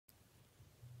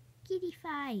Giddy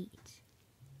fight!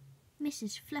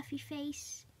 Mrs.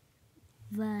 Fluffyface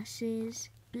versus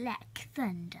Black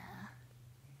Thunder.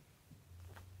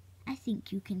 I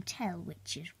think you can tell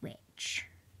which is which.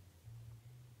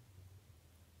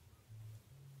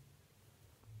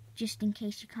 Just in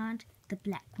case you can't, the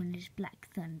black one is Black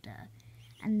Thunder,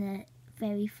 and the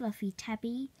very fluffy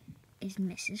tabby is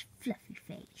Mrs.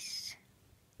 Fluffyface.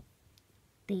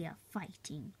 They are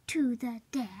fighting to the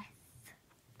death.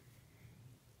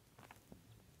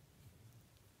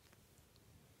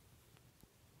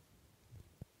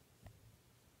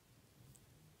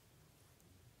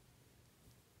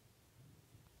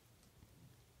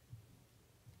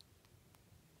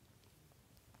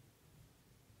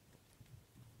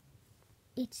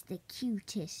 It's the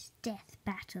cutest death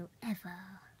battle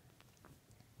ever.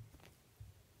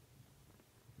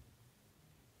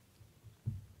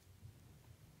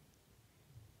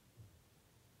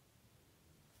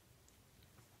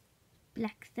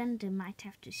 Black Thunder might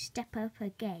have to step up her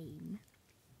game.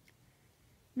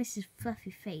 Mrs.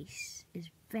 Fluffyface is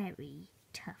very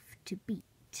tough to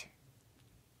beat.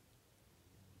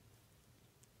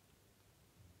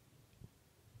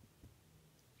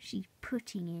 She's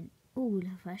putting in all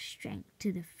of her strength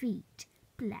to defeat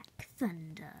Black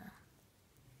Thunder.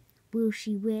 Will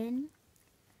she win,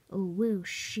 or will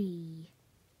she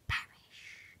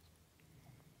perish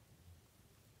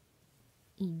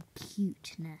in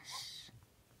cuteness?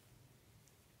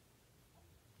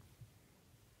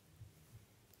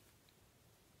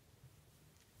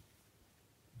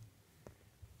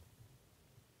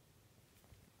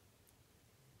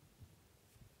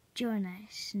 Join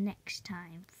us next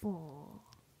time for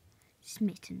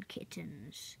Smitten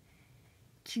Kittens,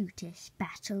 cutest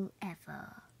battle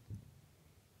ever.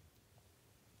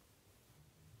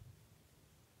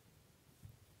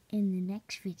 In the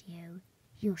next video,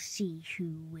 you'll see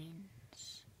who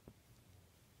wins.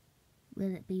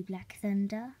 Will it be Black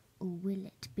Thunder, or will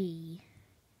it be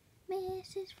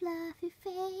Mrs.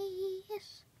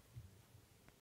 Fluffyface?